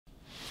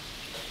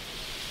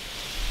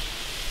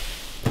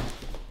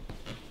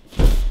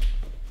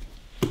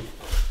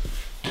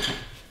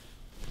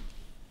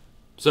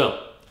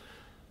So,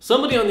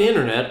 somebody on the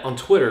internet, on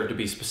Twitter to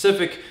be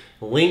specific,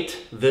 linked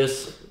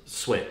this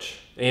switch.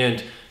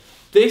 And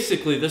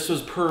basically this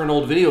was per an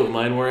old video of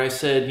mine where I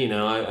said, you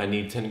know, I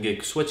need 10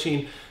 gig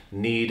switching.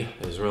 Need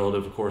is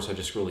relative, of course, I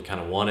just really kind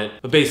of want it.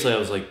 But basically I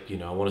was like, you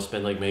know, I want to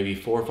spend like maybe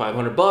 $400 or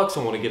 $500.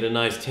 I want to get a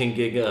nice 10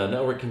 gig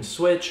networking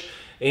switch.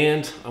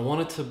 And I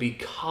want it to be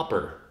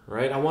copper.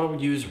 Right? I want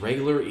to use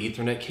regular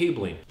Ethernet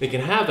cabling. It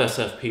can have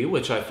SFP,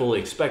 which I fully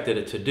expected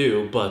it to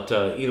do, but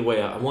either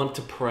way, I want it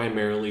to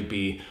primarily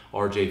be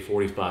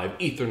RJ45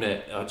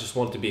 Ethernet. I just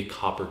want it to be a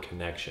copper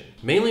connection.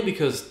 Mainly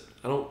because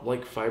I don't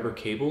like fiber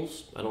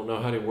cables. I don't know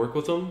how to work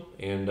with them,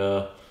 and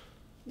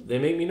they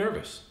make me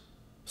nervous.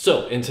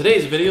 So in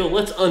today's video,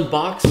 let's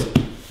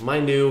unbox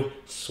my new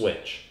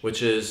switch,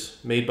 which is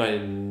made by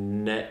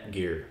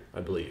Netgear,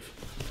 I believe.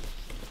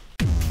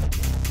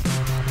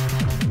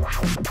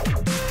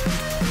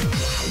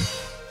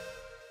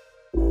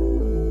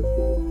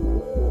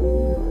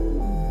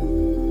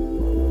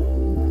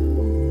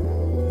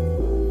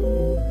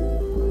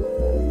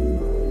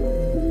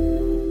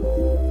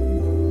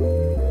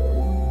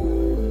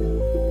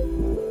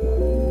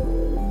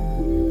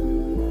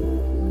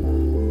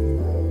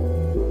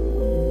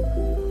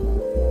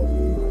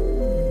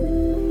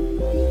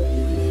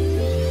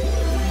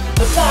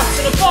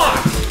 In a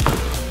box!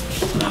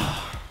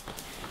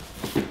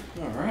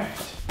 Alright.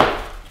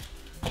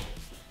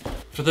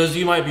 For those of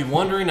you who might be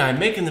wondering, I'm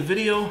making the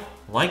video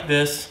like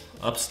this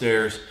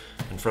upstairs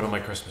in front of my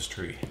Christmas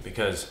tree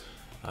because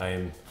I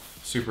am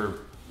super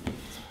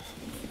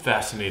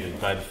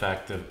fascinated by the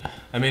fact that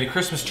I made a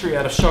Christmas tree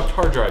out of shucked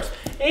hard drives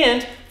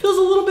and feels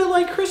a little bit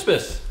like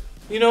Christmas.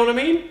 You know what I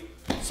mean?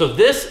 So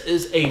this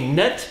is a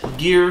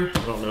Netgear,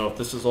 I don't know if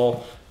this is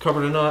all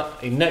covered or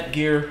not, a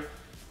Netgear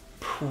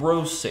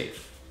Pro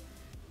Safe.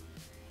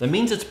 That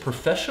means it's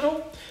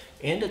professional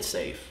and it's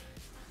safe.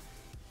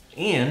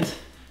 And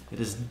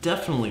it is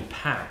definitely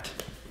packed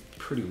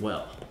pretty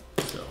well.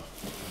 So.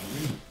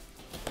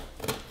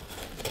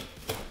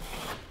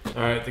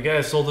 All right, the guy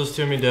who sold this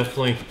to me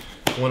definitely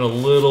went a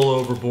little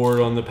overboard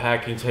on the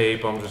packing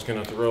tape. I'm just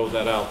gonna throw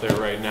that out there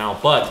right now.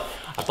 But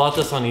I bought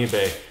this on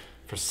eBay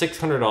for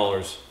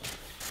 $600.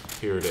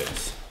 Here it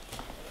is.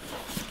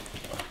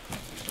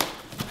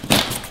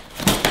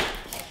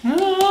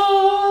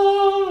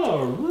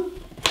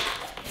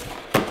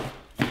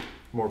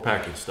 More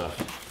packing stuff.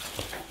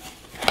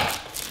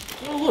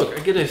 Oh look,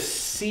 I get a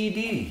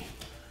CD.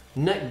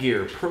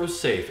 Netgear Pro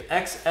Safe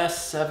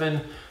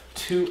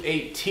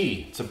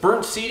XS728T. It's a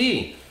burnt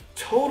CD.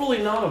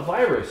 Totally not a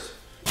virus.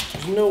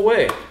 There's no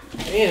way.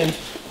 And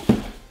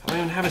I don't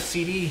even have a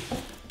CD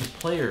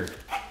player.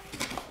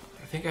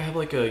 I think I have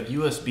like a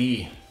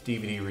USB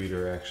DVD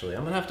reader actually.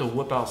 I'm gonna have to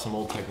whip out some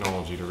old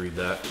technology to read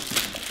that.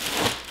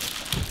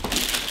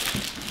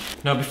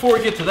 Now before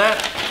we get to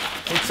that,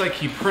 looks like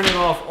he printed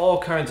off all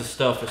kinds of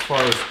stuff as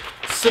far as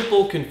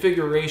simple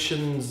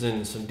configurations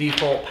and some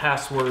default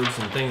passwords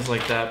and things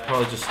like that.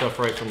 Probably just stuff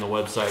right from the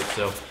website,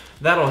 so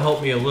that'll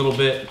help me a little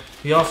bit.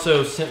 He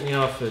also sent me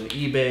off an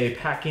eBay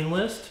packing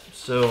list,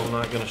 so I'm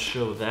not gonna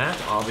show that.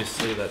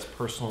 Obviously, that's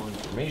personal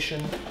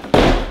information.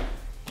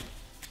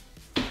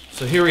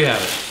 So here we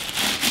have it.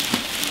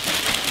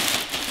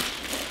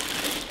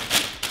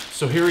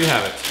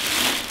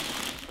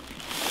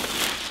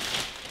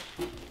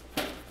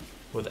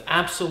 With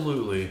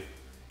absolutely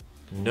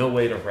no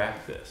way to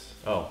rack this.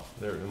 Oh,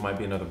 there might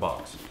be another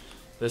box.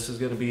 This is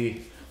gonna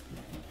be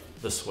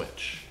the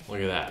switch.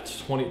 Look at that,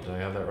 20, did I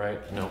have that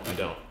right? No, I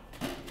don't.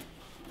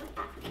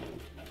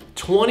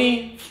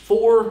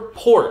 24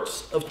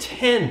 ports of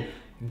 10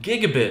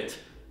 gigabit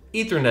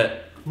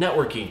Ethernet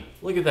networking.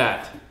 Look at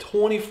that,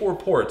 24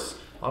 ports.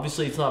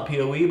 Obviously it's not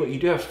PoE, but you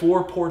do have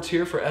 4 ports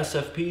here for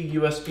SFP,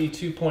 USB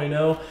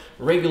 2.0,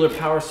 regular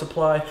power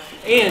supply,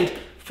 and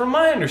from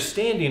my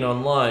understanding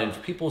online,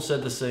 people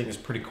said this thing is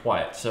pretty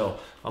quiet, so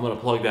I'm gonna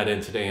plug that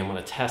in today. I'm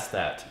gonna test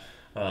that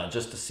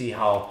just to see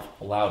how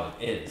loud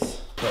it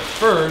is. But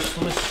first,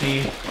 let me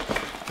see.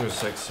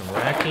 There's like some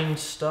racking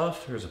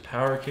stuff. There's a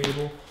power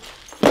cable.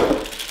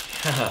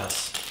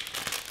 Yes.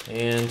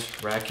 And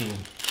racking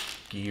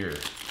gear.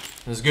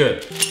 This is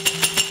good.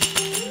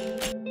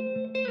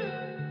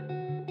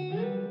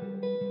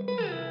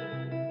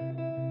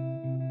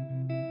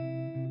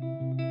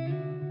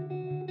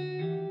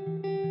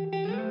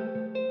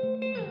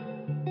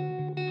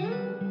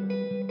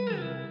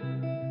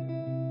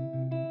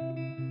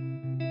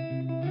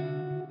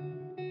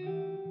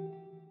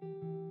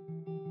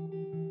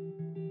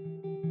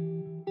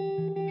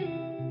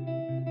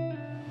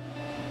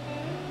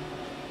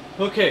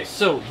 Okay,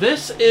 so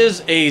this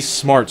is a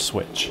smart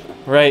switch,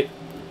 right?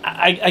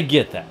 I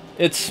get that.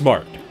 It's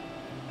smart.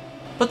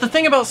 But the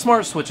thing about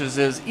smart switches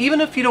is, even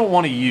if you don't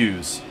want to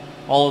use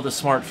all of the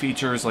smart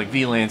features like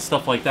VLAN,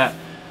 stuff like that,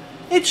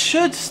 it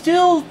should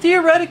still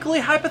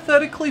theoretically,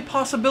 hypothetically,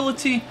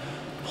 possibility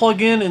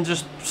plug in and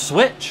just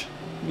switch,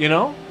 you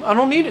know? I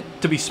don't need it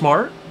to be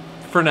smart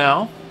for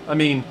now. I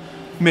mean,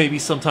 maybe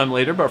sometime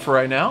later, but for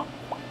right now,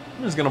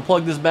 I'm just gonna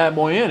plug this bad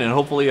boy in and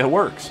hopefully it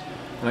works.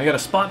 And I got a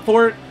spot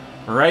for it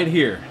right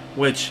here.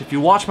 which if you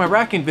watch my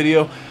racking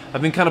video,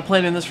 I've been kind of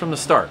planning this from the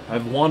start.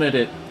 I've wanted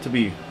it to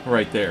be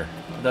right there.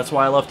 That's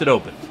why I left it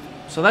open.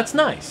 So that's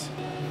nice.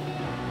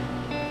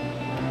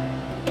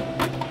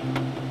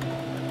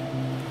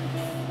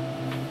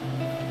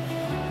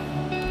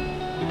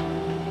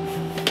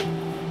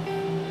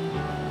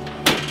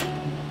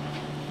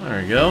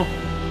 There we go.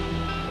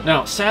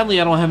 Now,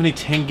 sadly, I don't have any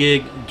 10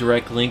 gig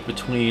direct link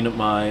between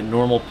my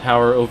normal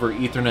power over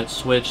Ethernet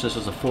switch. This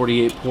is a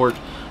 48 port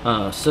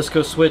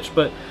Cisco switch,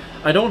 but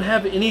I don't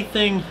have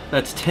anything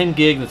that's 10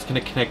 gig that's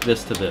going to connect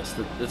this to this.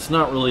 It's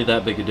not really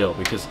that big a deal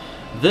because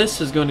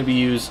this is going to be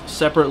used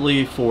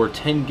separately for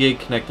 10 gig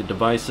connected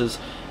devices,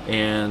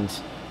 and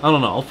I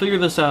don't know, I'll figure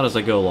this out as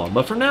I go along.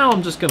 But for now,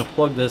 I'm just going to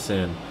plug this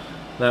in.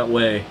 That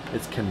way,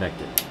 it's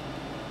connected.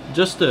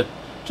 Just to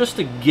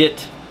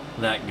get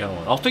that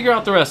going. I'll figure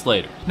out the rest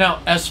later.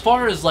 Now, as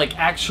far as like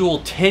actual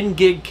 10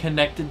 gig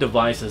connected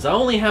devices, I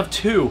only have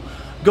two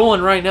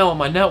going right now on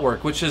my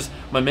network, which is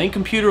my main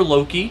computer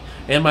Loki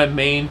and my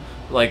main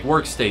like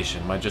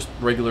workstation, my just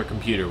regular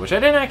computer, which I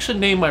didn't actually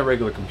name my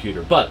regular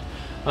computer, but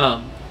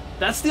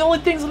that's the only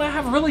things that I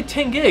have really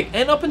 10 gig.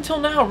 And up until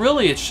now,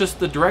 really, it's just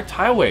the direct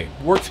highway.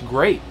 Works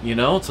great, you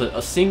know? It's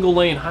a single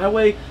lane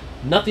highway.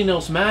 Nothing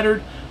else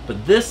mattered.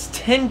 But this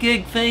 10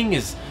 gig thing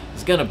is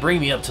gonna bring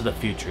me up to the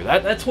future.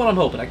 That's what I'm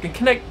hoping. I can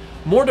connect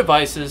more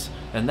devices,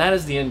 and that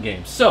is the end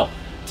game. So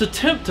to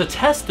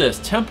test this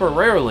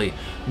temporarily,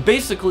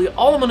 basically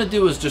all I'm gonna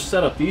do is just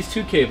set up these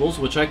two cables,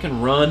 which I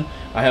can run.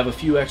 I have a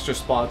few extra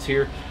spots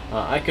here.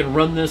 I can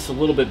run this a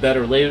little bit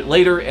better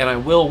later, and I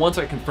will once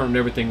I confirmed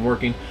everything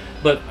working.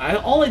 But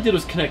all I did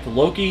was connect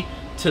Loki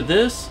to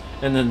this,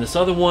 and then this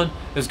other one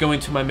is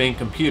going to my main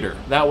computer.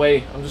 That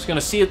way, I'm just gonna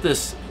see if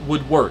this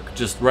would work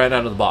just right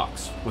out of the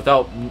box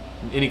without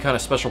any kind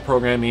of special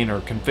programming or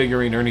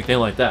configuring or anything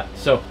like that.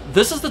 So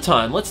this is the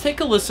time. Let's take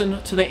a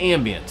listen to the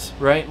ambience,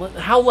 right?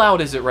 How loud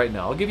is it right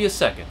now? I'll give you a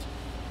second.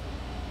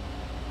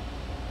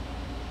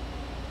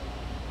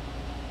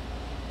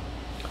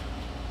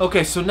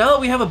 Okay, so now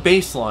that we have a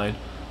baseline,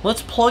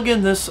 let's plug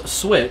in this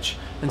switch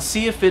and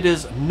see if it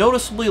is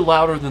noticeably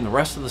louder than the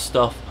rest of the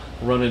stuff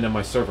running in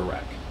my server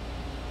rack.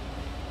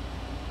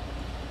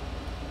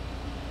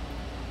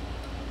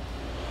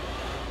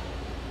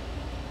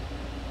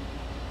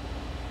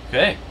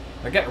 Okay,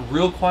 I got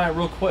real quiet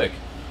real quick.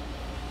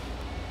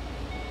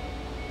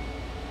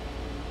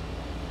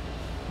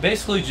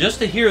 Basically, just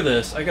to hear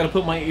this, I gotta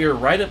put my ear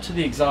right up to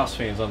the exhaust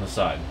fans on the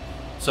side.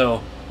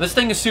 So this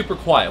thing is super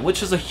quiet,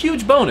 which is a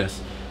huge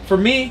bonus. For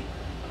me,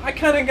 I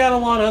kind of got a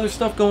lot of other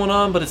stuff going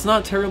on, but it's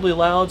not terribly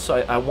loud,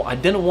 so I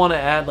didn't want to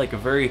add like a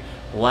very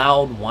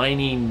loud,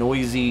 whiny,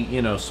 noisy,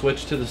 you know,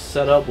 switch to the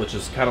setup, which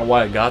is kind of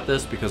why I got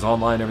this, because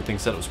online everything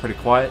said it was pretty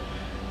quiet,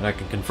 and I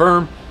can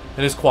confirm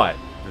it is quiet.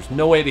 There's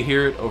no way to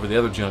hear it over the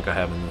other junk I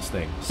have in this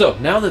thing. So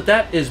now that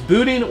that is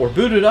booting or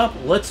booted up,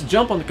 let's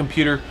jump on the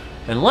computer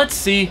and let's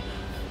see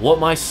what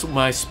my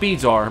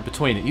speeds are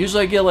between it.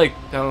 Usually I get like,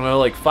 I don't know,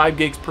 like 5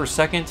 gigs per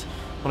second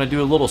when I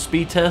do a little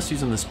speed test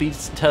using the speed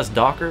test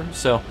Docker.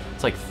 So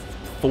it's like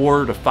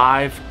 4 to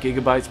 5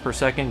 gigabits per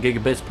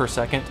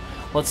second.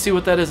 Let's see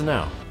what that is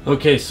now.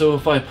 Okay, so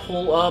if I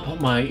pull up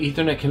my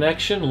Ethernet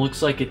connection, it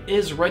looks like it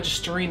is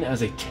registering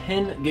as a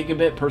 10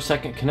 gigabit per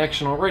second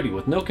connection already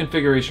with no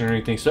configuration or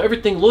anything. So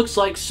everything looks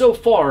like so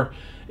far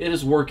it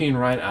is working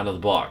right out of the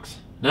box.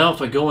 Now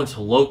if I go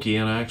into Loki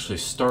and I actually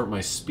start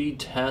my speed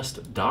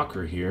test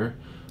Docker here,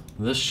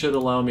 this should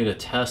allow me to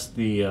test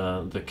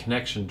the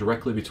connection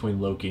directly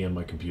between Loki and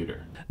my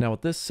computer. Now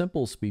with this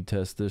simple speed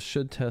test, this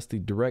should test the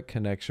direct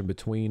connection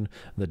between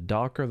the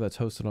Docker that's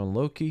hosted on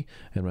Loki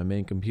and my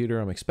main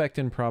computer. I'm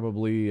expecting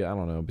probably, I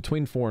don't know,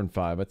 between 4 and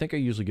 5. I think I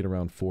usually get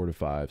around 4 to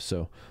 5.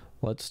 So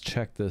let's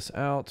check this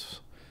out.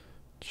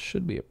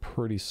 Should be a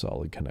pretty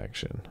solid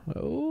connection.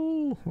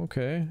 Oh,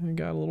 okay. It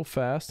got a little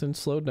fast and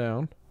slowed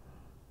down.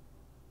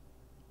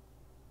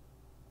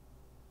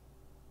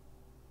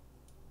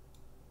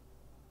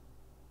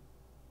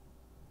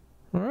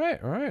 All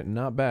right,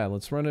 not bad.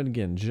 Let's run it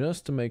again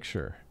just to make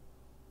sure.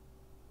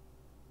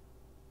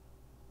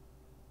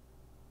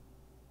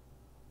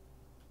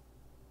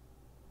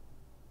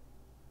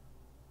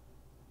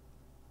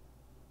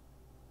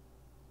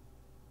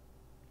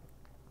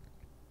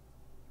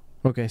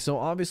 Okay, so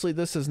obviously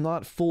this is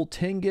not full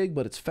 10 gig,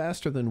 but it's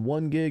faster than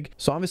 1 gig.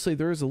 So obviously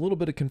there is a little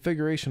bit of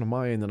configuration on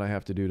my end that I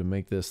have to do to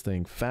make this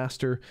thing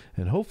faster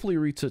and hopefully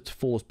reach its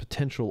fullest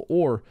potential,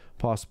 or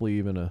possibly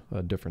even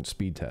a different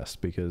speed test,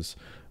 because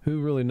who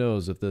really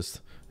knows if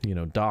this, you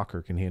know,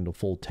 Docker can handle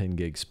full 10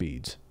 gig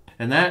speeds.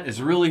 And that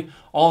is really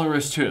all there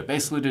is to it.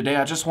 Basically today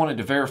I just wanted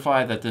to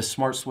verify that this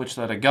smart switch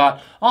that I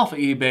got off of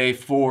eBay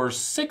for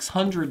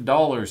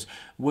 $600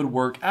 would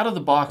work out of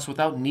the box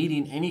without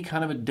needing any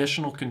kind of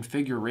additional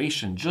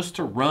configuration, just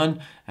to run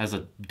as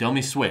a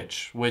dummy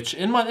switch, which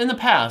in the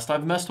past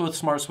I've messed with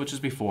smart switches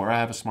before. I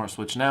have a smart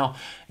switch now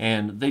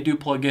and they do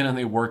plug in and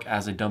they work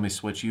as a dummy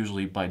switch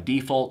usually by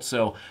default,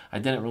 so I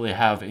didn't really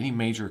have any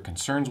major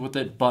concerns with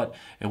it, but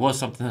it was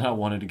something that I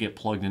wanted to get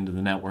plugged into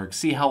the network.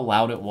 See how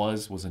loud it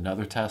was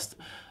another test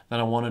that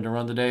I wanted to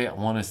run today. I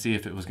want to see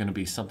if it was going to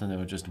be something that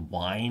would just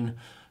whine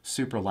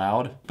super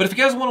loud. But if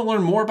you guys want to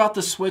learn more about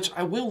this switch,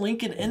 I will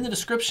link it in the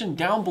description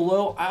down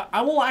below.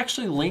 I will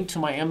actually link to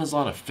my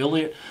Amazon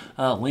affiliate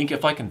link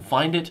if I can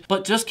find it.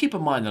 But just keep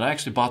in mind that I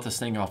actually bought this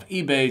thing off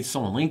eBay.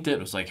 Someone linked it. It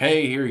was like,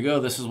 hey, here you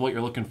go. This is what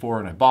you're looking for.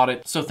 And I bought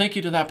it. So thank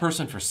you to that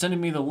person for sending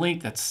me the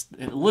link.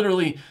 It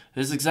literally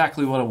is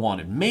exactly what I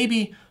wanted.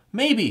 Maybe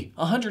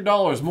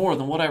 $100 more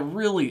than what I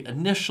really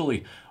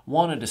initially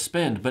wanted to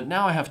spend, but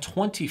now I have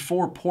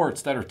 24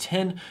 ports that are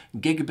 10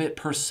 gigabit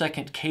per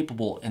second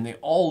capable, and they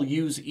all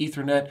use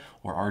Ethernet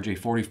or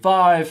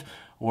RJ45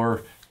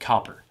 or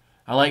copper.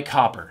 I like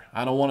copper.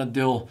 I don't want to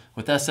deal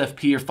with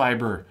SFP or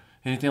fiber,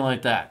 anything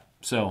like that.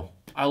 So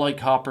I like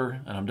copper,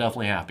 and I'm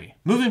definitely happy.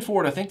 Moving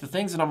forward, I think the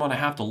things that I'm going to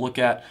have to look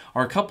at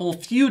are a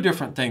few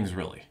different things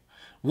really.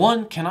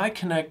 One, can I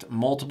connect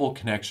multiple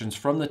connections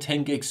from the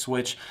 10 gig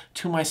switch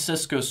to my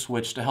Cisco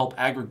switch to help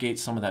aggregate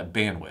some of that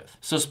bandwidth?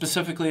 So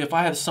specifically, if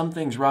I have some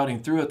things routing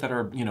through it that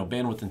are,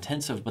 bandwidth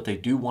intensive, but they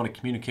do want to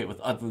communicate with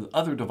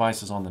other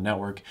devices on the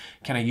network,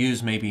 can I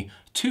use maybe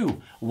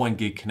 2 1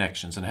 gig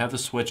connections and have the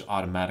switch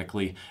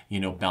automatically,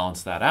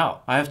 balance that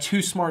out? I have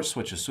 2 smart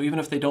switches, so even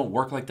if they don't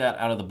work like that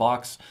out of the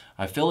box,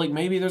 I feel like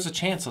maybe there's a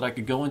chance that I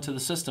could go into the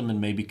system and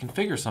maybe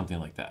configure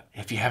something like that.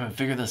 If you haven't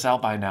figured this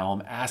out by now,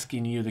 I'm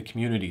asking you, the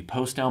community,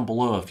 post down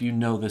below if you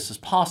know this is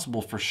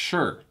possible for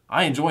sure.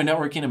 I enjoy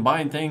networking and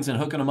buying things and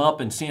hooking them up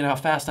and seeing how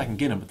fast I can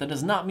get them, but that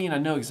does not mean I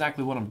know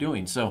exactly what I'm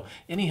doing, so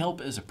any help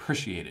is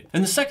appreciated.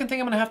 And the second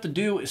thing I'm going to have to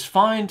do is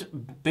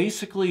find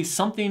basically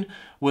something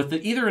with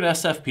either an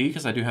SFP,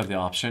 because I do have the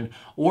option,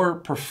 or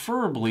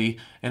preferably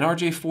an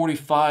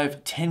RJ45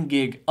 10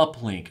 gig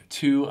uplink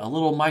to a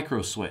little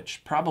micro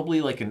switch,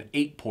 probably like an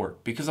 8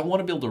 port, because I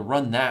want to be able to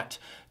run that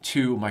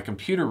to my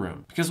computer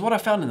room. Because what I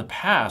found in the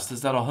past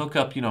is that I'll hook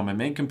up, my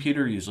main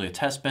computer, usually a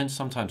test bench,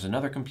 sometimes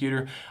another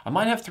computer. I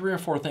might have 3 or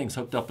 4 things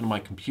hooked up in my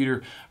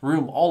computer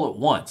room all at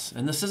once,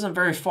 and this isn't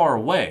very far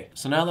away.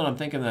 So now that I'm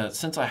thinking that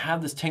since I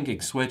have this 10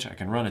 gig switch, I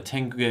can run a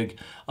 10 gig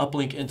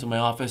uplink into my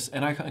office,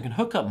 and I can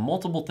hook up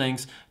multiple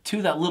things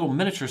to that little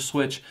miniature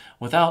switch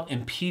without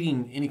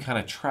impeding any kind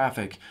of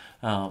traffic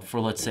for,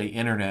 let's say,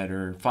 internet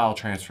or file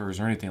transfers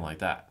or anything like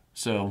that.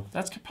 So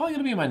that's probably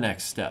gonna be my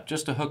next step,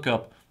 just to hook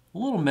up a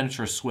little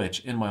miniature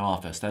switch in my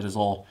office that is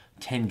all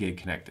 10 gig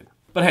connected.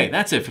 But hey,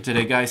 that's it for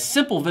today, guys.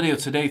 Simple video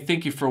today.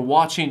 Thank you for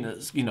watching.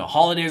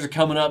 Holidays are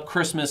coming up,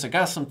 Christmas. I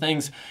got some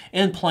things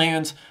in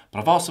plans, but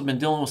I've also been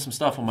dealing with some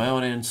stuff on my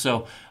own end.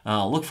 So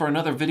look for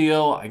another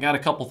video. I got a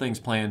couple things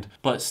planned,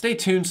 but stay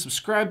tuned.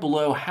 Subscribe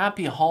below.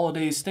 Happy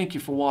holidays. Thank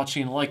you for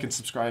watching. Like and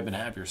subscribe, and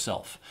have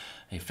yourself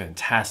a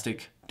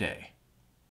fantastic day.